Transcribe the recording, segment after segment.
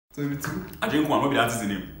22. I drink one, maybe that's his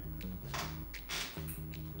name.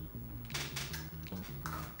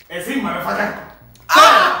 Is he motherfucker?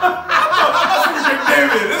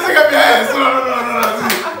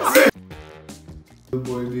 The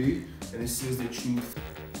boy D, and it says the truth.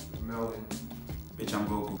 Melvin. Bitch, I'm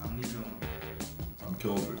Goku. I'm Nijo. I'm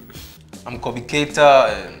Kelvin. I'm Kobiketa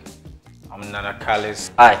and I'm Nana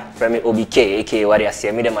Kalis. Hi, Femi OBK, aka what you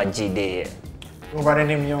see me them at G Day. Nobody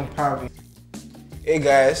named Young Pavi. Hey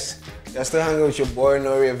guys, you're still hanging with your boy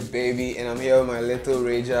Nori Baby, and I'm here with my little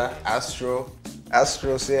rager, Astro.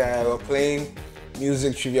 Astro say I were playing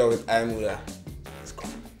music trivia with Aimuda. Let's go.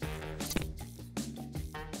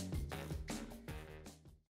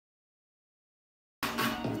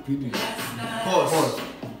 PDD. Pause.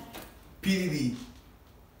 PDD.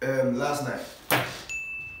 Last night.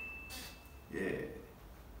 Yeah.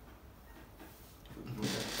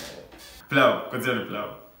 Plow, consider the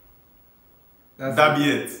plow. That be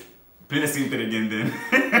it. Play the same thing again then.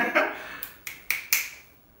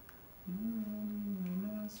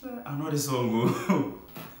 I know this song go.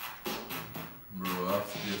 Bro, I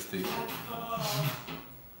have to just take it.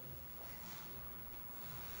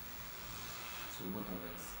 So both of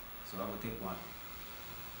us. So I will take one.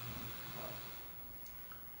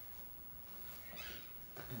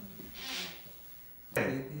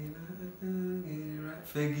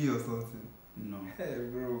 Feggy or something. No. Hey,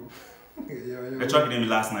 bro. I tried to name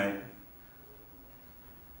last night.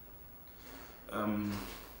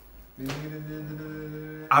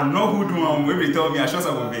 I know who do one. Maybe they tell me I show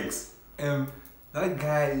some of Vex. That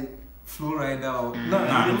guy flow right now. No,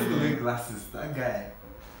 Nah, he no. doesn't wear glasses. That guy.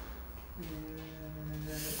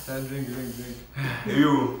 Drink. Hey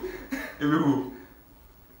you. Hey you.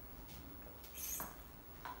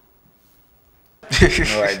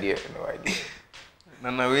 No idea.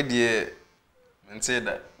 Nana, wait there and say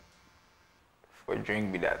that for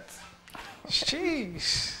drink be that.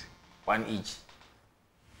 Jeez. One each.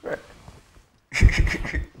 Right.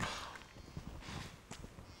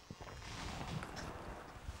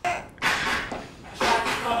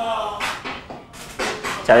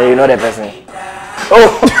 Charlie, you know the person. Oh,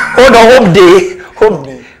 hold on,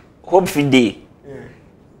 Hope day. Yeah.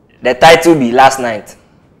 The title be last night.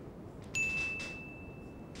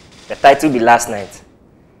 The title be last night.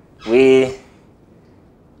 We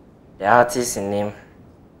the artist in name.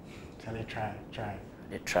 Charlie, try.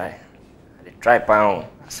 They try pound,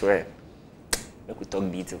 I swear. Make we talk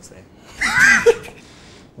Beatles, eh?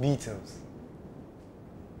 Beatles.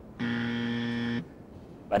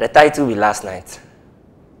 But the title be last night.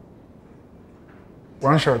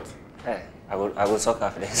 One shot. Hey, I will suck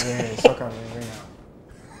after this. Yeah, soccer, bring out.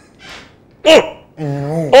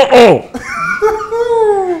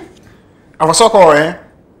 I was soccer, eh?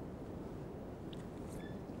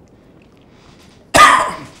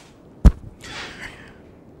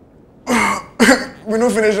 We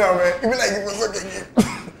don't finish now, man. You be like it was soccer again.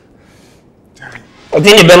 I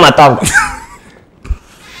think you better my tab.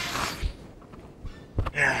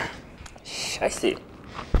 Yeah. I see.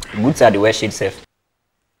 Boots are the wear shade safe.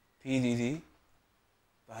 PDD,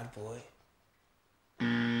 bad boy.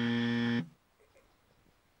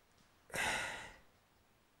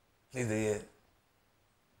 Play the year.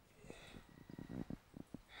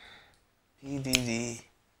 PDD,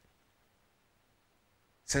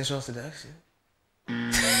 sensual seduction.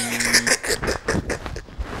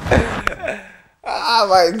 Ah,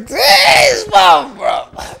 my days, man, bro.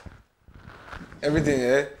 Everything,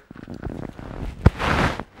 eh?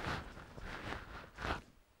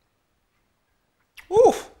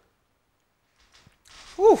 Oof.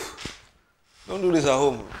 Don't do this at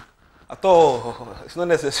home. At all. It's not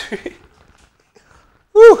necessary.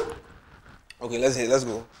 Woo. Okay, let's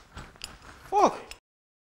go. Fuck.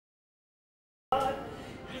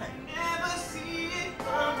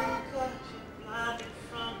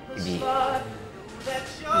 Be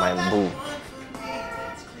my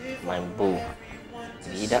boo.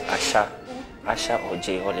 Be either Asha or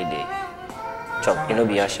J Holiday. Chop, you know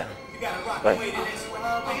be Asha. Right.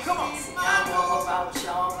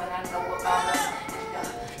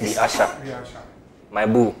 Be Asha. My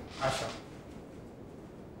boo.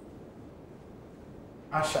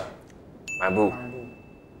 Asha. My boo.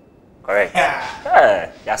 Correct.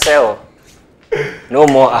 Yeah, yourself. No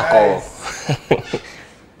more alcohol.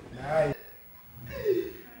 Nice.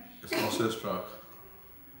 It's Usher's track.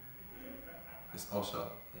 It's Usher.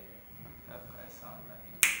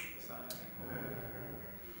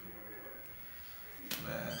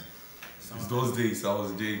 Man, it's those days I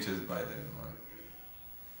was JHS by then, man.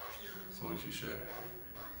 So what you share?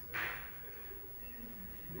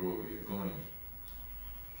 Bro, you're going.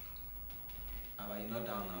 How about you're not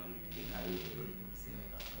down now. You can carry it.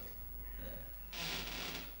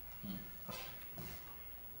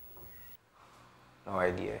 No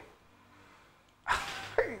idea.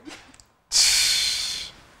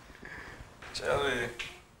 Charlie,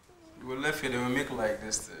 you will left here, they will make like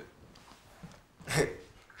this.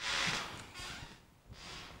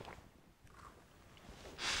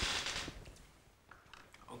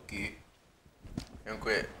 Okay. I'm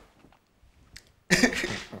quiet.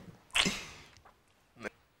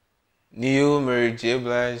 Neo, Mary J.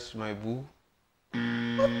 Blige, my boo.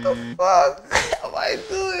 What the fuck am I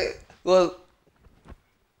doing? Well,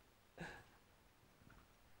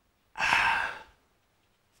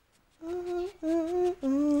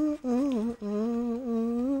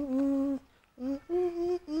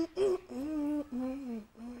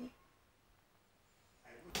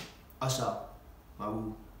 Asha, my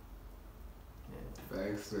boo.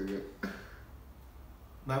 Thanks, nigga.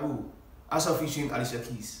 My boo. Asha featuring Alicia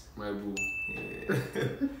Keys. My boo. Yeah.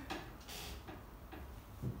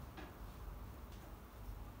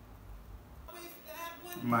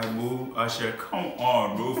 My boo, Asha, come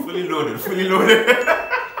on, bro. Fully loaded, fully loaded.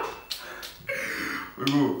 We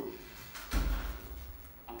go.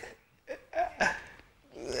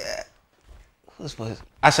 who's was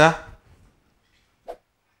Asha?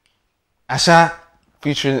 Asha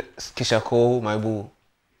featuring Keisha Cole, my boo.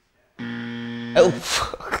 Oh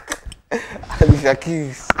fuck. Alicia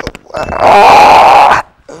Keys.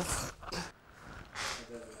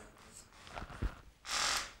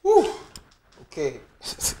 Woo. Okay.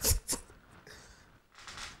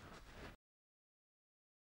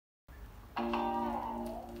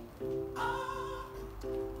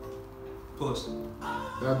 Pause.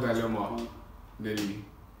 That dilemma, Nelly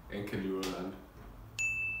and Kelly Rowland.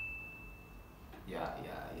 Yeah.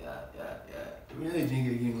 We know the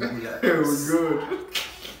jingle again. It was good.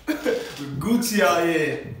 We're Gucci out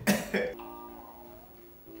here.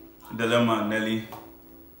 Dilemma, Nelly.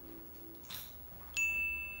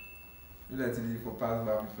 You let it for pass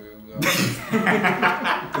back before you go.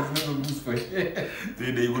 There's no goose for shit.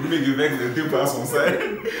 They would make you vex and take pass on side.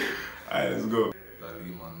 Alright, let's go.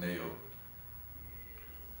 Dalima, Neo.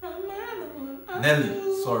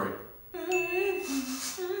 Nelly, sorry.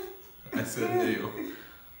 I said Neo.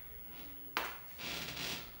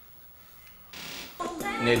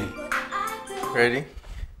 Nelly. Ready?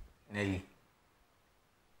 Nelly.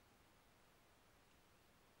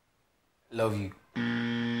 Love you.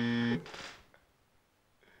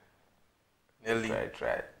 Nelly.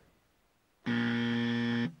 Try.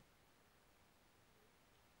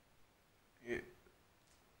 Yeah.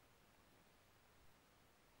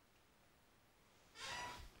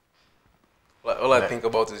 Like, all I think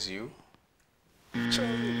about is you.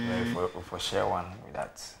 For share one with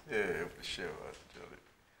that. Yeah, for sure. Actually.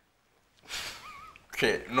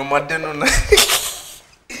 Okay, no matter no na.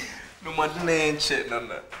 No matter na ain't shit no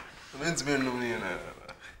na. No means me no na.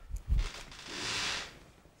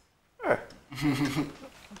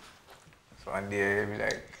 So one day be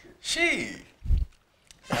like, She.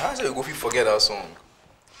 How say you go fit forget that song?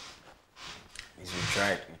 we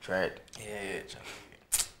tried. Yeah, Charlie.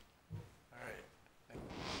 Alright.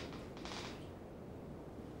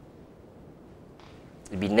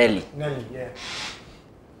 It be Nelly. Nelly, yeah.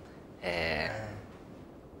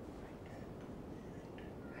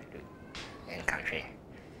 In country.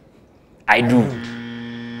 I do.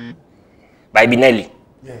 But it be Nelly.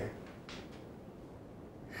 Yeah.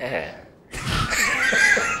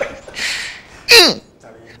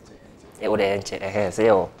 Yeah, what the say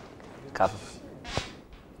oh. Come.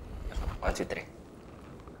 1, 2, 3.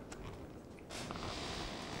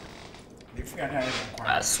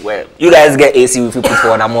 I swear. You guys get AC if you put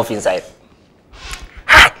one and muff inside.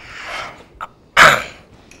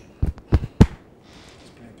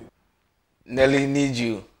 Nelly need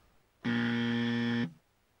you.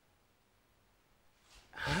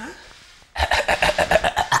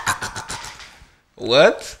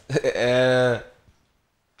 What?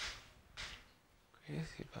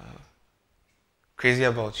 Crazy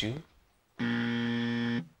about you?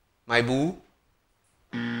 My boo?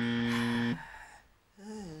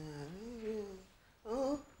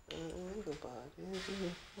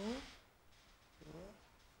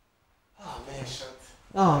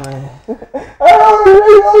 Oh man.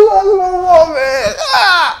 Oh man.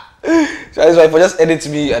 Ah! So that's why if I just edit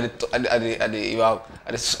me at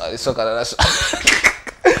the soccer, that's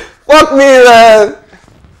fuck me, man.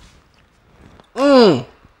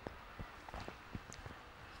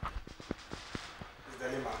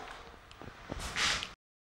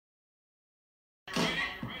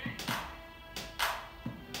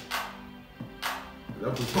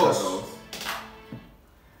 That was Pause. off.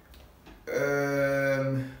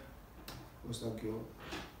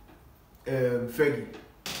 Fergie.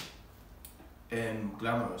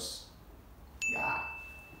 Glamorous.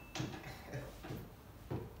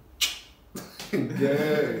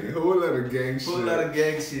 Yeah, whole lot of gang shit. Whole lot of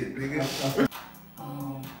gang shit, nigga.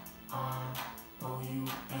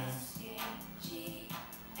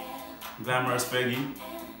 Glamorous Peggy.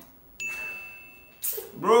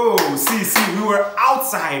 Bro, see, we were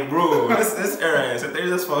outside, bro. This era is they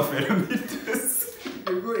just for this.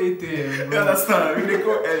 You go 8 a.m. You understand? When they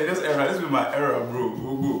go early, this era, this be my era, bro.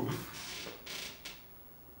 We'll go.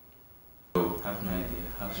 Have no idea.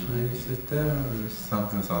 Have no idea.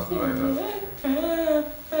 Something sounds like that.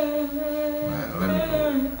 Man, let me go.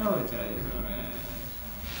 Oh, Charlie,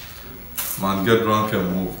 Man, get drunk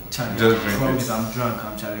and move. Charlie, Just I drink promise it. I'm drunk.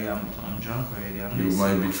 I'm Charlie. I'm drunk already. You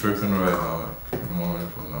might be tripping right now. Come on,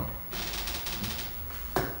 from now.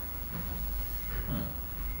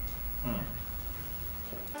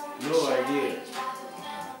 No idea.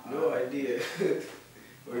 No idea.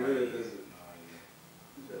 Or no, it doesn't.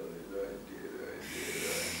 No idea.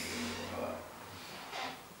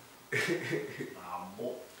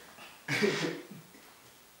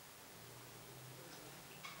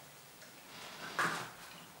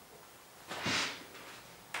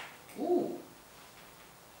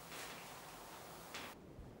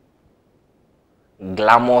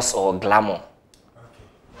 Glamos or glamour? Okay.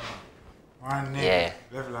 One name. Yeah.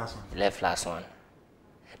 Left last one. Left last one.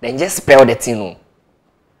 Then just spell the thing.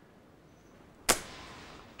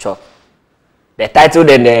 Chop. The title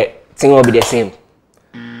then the thing will be the same.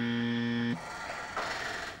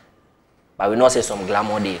 But we not say some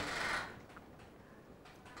glamour day.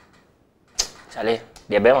 Charlie,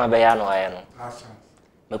 the bema be ya no I no. Last chance.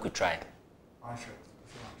 Make we try. One shot.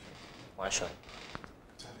 One shot.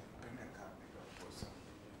 Charlie, bring that card, nigga, for some.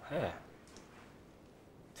 Yeah.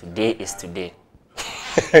 Today is today.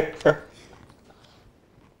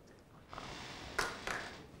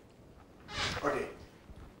 Okay.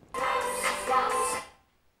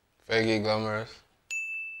 Fergie Glamorous.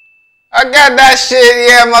 I got that shit,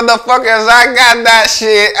 yeah, motherfuckers. I got that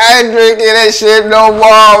shit. I ain't drinking that shit no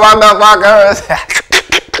more, motherfuckers.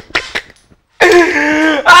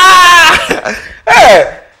 Ah!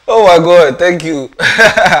 Hey! Oh my god, thank you.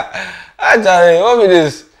 Ah, Charlie, what be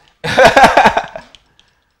this?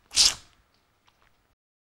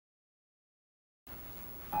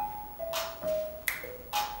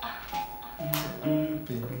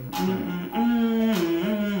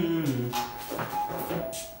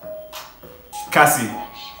 Cassie.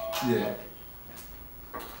 Yeah.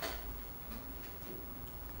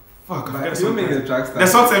 Fuck, I Man, forgot you make the track start. The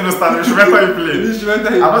song said no start. The instrumental you play. The instrumental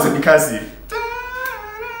I'm you not play. saying Cassie.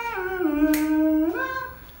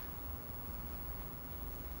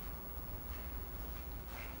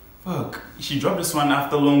 Fuck. She dropped this one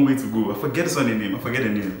after a long way to go. I forget this one the name. I forget the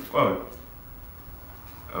name. Fuck.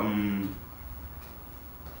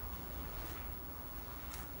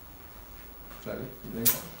 Charlie, you drink?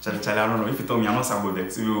 Charlie, I don't know. If you told me I'm not Sabo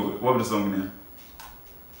Vex, what was the song name?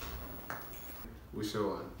 Which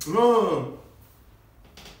one? No.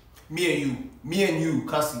 Me and you,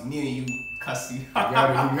 Cassie. Me and you, Cassie. You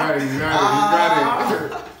got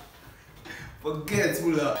it. Forget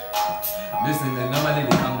Mula. Listen, normally they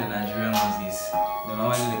come the Nigerian ones.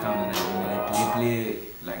 They play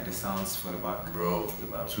like the sounds for the back. Bro, The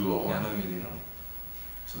back. 201. Yeah, I don't really know.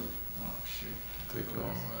 So, oh shit. Take long,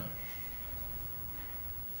 man.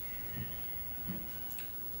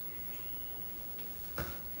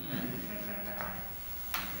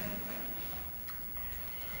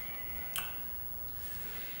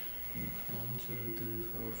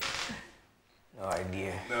 No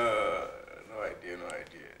idea. No idea.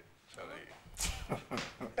 Charlie.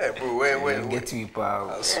 Hey, bro, where Get to me, pal.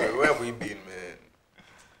 I swear, where have we been, man?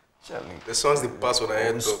 Charlie. The songs they pass when I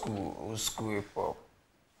head up. Old school hip hop.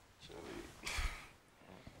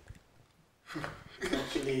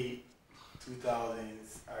 Actually,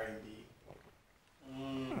 2000s R&B.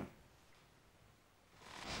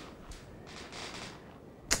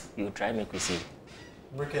 You try make we see.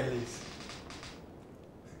 Brick and Lace.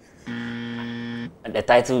 And the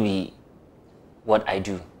title be What I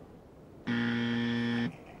Do. Ah,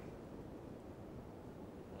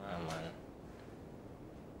 man.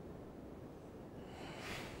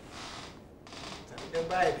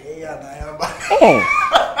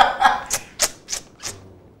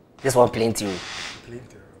 This one plenty. If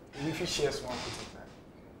you share one, put it back.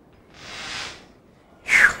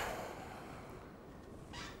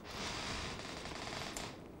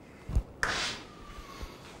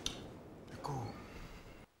 Cool.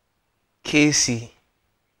 Casey.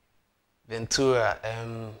 Ventura.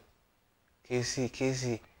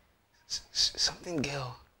 Casey. Something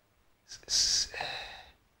girl.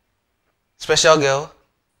 Special girl.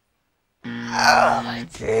 Oh my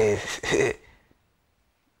days.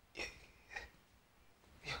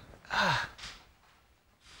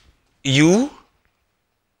 You?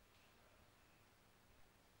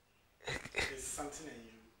 It's something in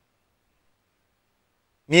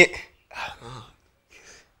you. Me?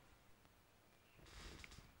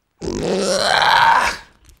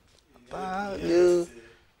 About you.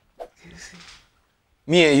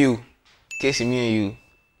 Me and you. Casey, me and you.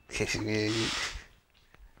 Casey, me and you.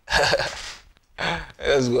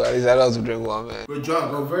 Let's go. At least I don't have to drink one, man. We're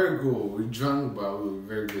drunk. We're very good. We're drunk, but we're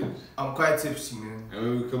very good. I'm quite tipsy, man.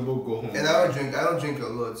 And we can both go home. And I don't drink a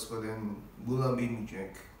lot, but then Bula made me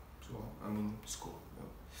drink. So, I mean, it's cool.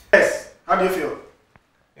 Yes. How do you feel?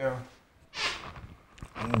 Yeah.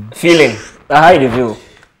 Feeling. How do you feel?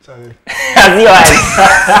 Sorry. I see your eyes.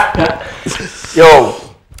 Yo,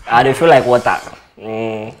 I dey feel like water.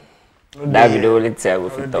 That be the only thing I go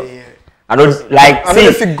fit talk. I don't like. I See, know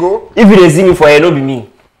if it go. if you dey see me for here, no be me.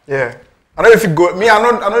 Yeah. I know if it go. Me, I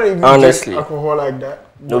don't even Honestly. drink alcohol like that.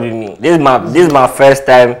 No be me. This is my first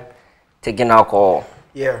time taking alcohol.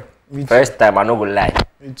 Yeah. Me too. First time. I no go lie.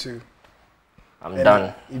 Me too. I'm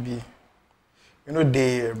done. EB. You know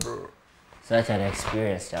day here, bro. Such an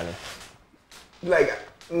experience, Charlie. Like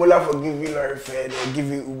Mula for give you lorry fare, they give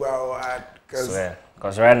you Uber or what? Swear.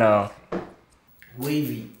 Cause right now,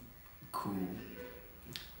 Wavy. Cool.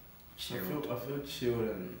 I feel chilled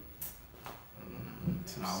and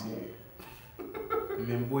tipsy. I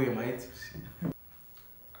mean, boy, am I tipsy? I'm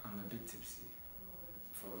a bit tipsy.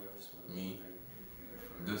 For Me?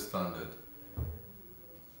 This standard.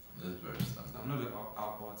 This very standard. I'm not the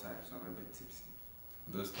alcohol type, so I'm a bit tipsy.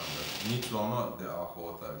 This standard. Me too, I'm not the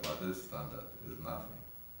alcohol type, but this standard is nothing.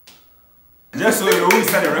 Just so you always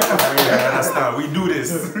set a record for you, I understand. We do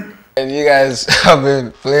this. And you guys have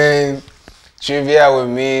been playing trivia with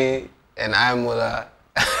me and I'm Mula.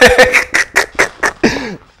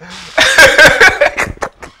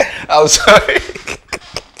 I'm sorry.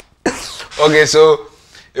 Okay, so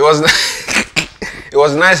it was it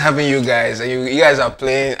was nice having you guys, and you guys are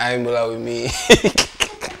playing I'm Mula with me.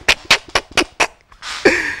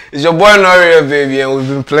 It's your boy Noria, baby, and we've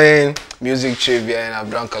been playing music trivia, and I've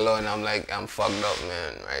drunk a lot, and I'm fucked up,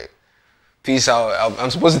 man. Right? Peace out. I'm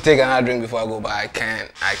supposed to take another drink before I go, but I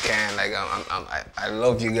can't. Like I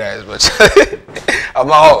love you guys, but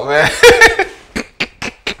I'm out, man.